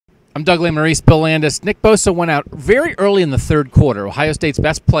I'm Doug Lesmeri, Bill Landis. Nick Bosa went out very early in the third quarter. Ohio State's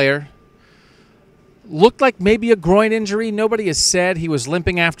best player. Looked like maybe a groin injury. Nobody has said. He was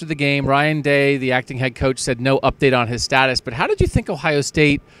limping after the game. Ryan Day, the acting head coach, said no update on his status. But how did you think Ohio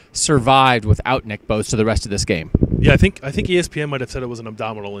State survived without Nick Bosa the rest of this game? Yeah, I think ESPN might have said it was an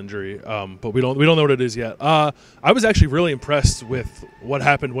abdominal injury, but we don't know what it is yet. I was actually really impressed with what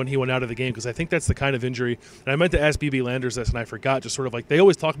happened when he went out of the game, because I think that's the kind of injury. And I meant to ask BB Landers this, and I forgot. Just sort of like, they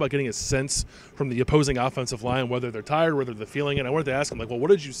always talk about getting a sense from the opposing offensive line, whether they're tired, whether they're feeling it. And I wanted to ask him, like, well, what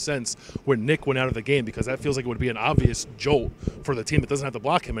did you sense when Nick went out of the game? Because that feels like it would be an obvious jolt for the team that doesn't have to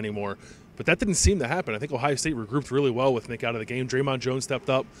block him anymore. But that didn't seem to happen. I think Ohio State regrouped really well with Nick out of the game. Draymond Jones stepped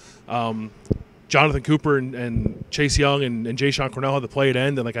up. Jonathan Cooper and Chase Young and Jayshon Cornell had to play at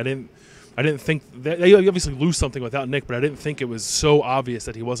end, and like I didn't think that they obviously lose something without Nick, but I didn't think it was so obvious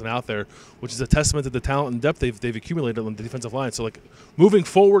that he wasn't out there, which is a testament to the talent and depth they've accumulated on the defensive line. So like moving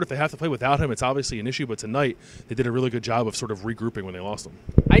forward, if they have to play without him, it's obviously an issue. But tonight they did a really good job of sort of regrouping when they lost him.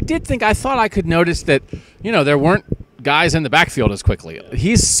 I thought I could notice that, there weren't guys in the backfield as quickly.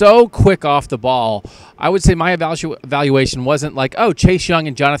 He's so quick off the ball. I would say my evaluation wasn't like, oh, Chase Young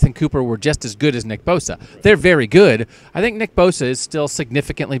and Jonathan Cooper were just as good as Nick Bosa. They're very good. I think Nick Bosa is still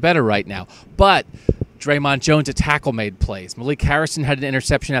significantly better right now. But Draymond Jones, a tackle, made plays. Malik Harrison had an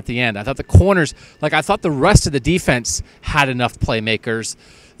interception at the end. I thought the corners, I thought the rest of the defense had enough playmakers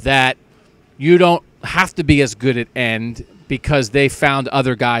that you don't have to be as good at end, because they found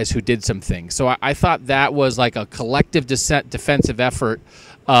other guys who did some things. So I thought that was like a collective defensive effort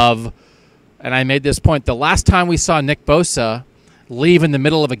of, and I made this point, the last time we saw Nick Bosa leave in the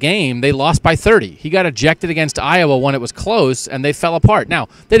middle of a game, they lost by 30. He got ejected against Iowa when it was close, and they fell apart. Now,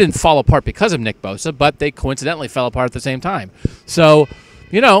 they didn't fall apart because of Nick Bosa, but they coincidentally fell apart at the same time. So,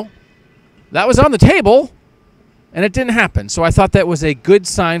 that was on the table, and it didn't happen. So I thought that was a good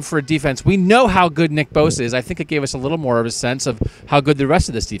sign for a defense. We know how good Nick Bosa is. I think it gave us a little more of a sense of how good the rest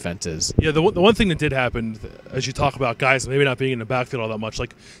of this defense is. Yeah, the one thing that did happen, as you talk about guys maybe not being in the backfield all that much,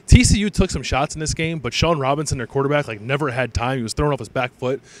 like TCU took some shots in this game, but Sean Robinson, their quarterback, never had time. He was throwing off his back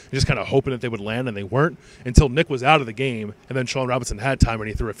foot and just kind of hoping that they would land, and they weren't until Nick was out of the game, and then Sean Robinson had time, and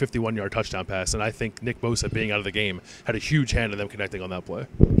he threw a 51-yard touchdown pass. And I think Nick Bosa being out of the game had a huge hand in them connecting on that play.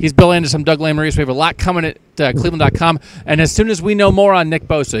 He's Bill Landis. I'm Doug Lesmeri. We have a lot coming at cleveland.com, and as soon as we know more on Nick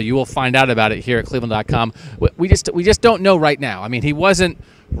Bosa, you will find out about it here at cleveland.com. We just don't know right now. I mean, he wasn't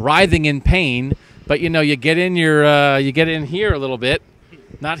writhing in pain, but you get in you get in here a little bit,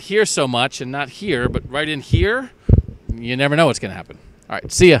 not here so much, and not here, but right in here. You never know what's going to happen. All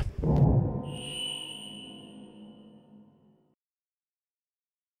right, see ya.